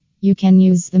You can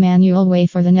use the manual way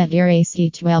for the Netgear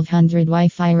AC1200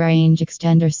 Wi-Fi range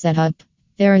extender setup.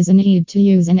 There is a need to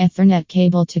use an Ethernet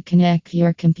cable to connect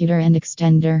your computer and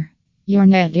extender. Your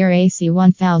Netgear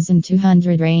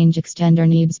AC1200 range extender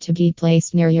needs to be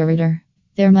placed near your router.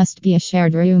 There must be a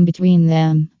shared room between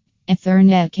them.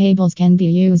 Ethernet cables can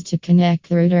be used to connect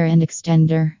the router and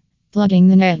extender. Plugging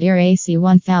the Netgear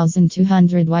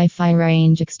AC1200 Wi-Fi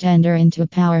range extender into a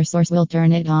power source will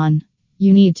turn it on.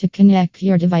 You need to connect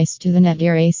your device to the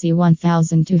Netgear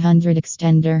AC1200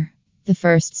 extender. The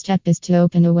first step is to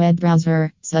open a web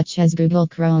browser, such as Google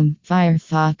Chrome,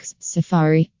 Firefox,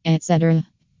 Safari, etc.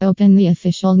 Open the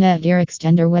official Netgear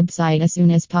extender website as soon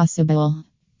as possible.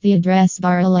 The address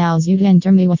bar allows you to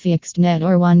enter MiWi-Fi Extnet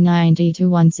or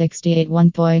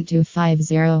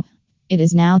 192.168.1.250. It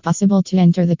is now possible to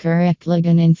enter the correct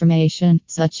login information,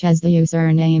 such as the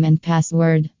username and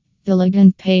password. The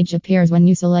login page appears when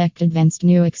you select Advanced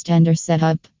New Extender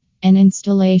Setup. An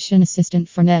installation assistant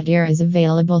for Netgear is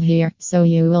available here, so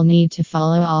you will need to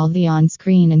follow all the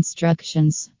on-screen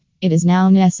instructions. It is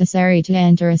now necessary to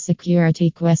enter a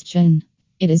security question.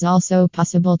 It is also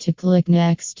possible to click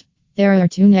Next. There are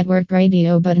two network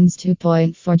radio buttons,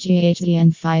 2.4 GHz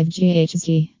and 5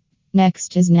 GHz.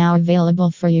 Next is now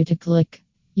available for you to click.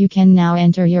 You can now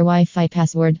enter your Wi-Fi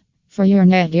password for your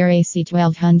Netgear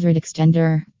AC1200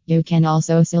 extender. You can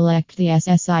also select the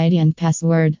SSID and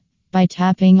password. By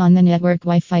tapping on the network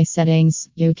Wi-Fi settings,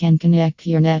 you can connect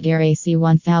your Netgear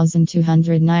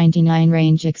AC1299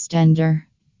 range extender.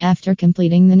 After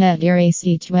completing the Netgear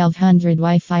AC1200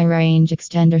 Wi-Fi range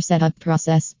extender setup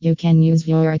process, you can use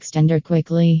your extender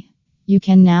quickly. You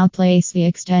can now place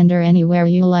the extender anywhere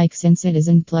you like since it is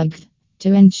unplugged.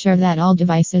 To ensure that all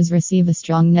devices receive a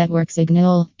strong network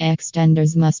signal,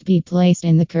 extenders must be placed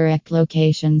in the correct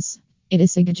locations. It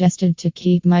is suggested to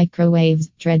keep microwaves,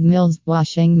 treadmills,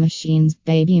 washing machines,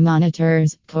 baby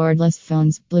monitors, cordless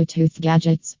phones, Bluetooth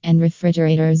gadgets, and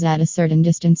refrigerators at a certain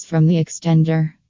distance from the extender.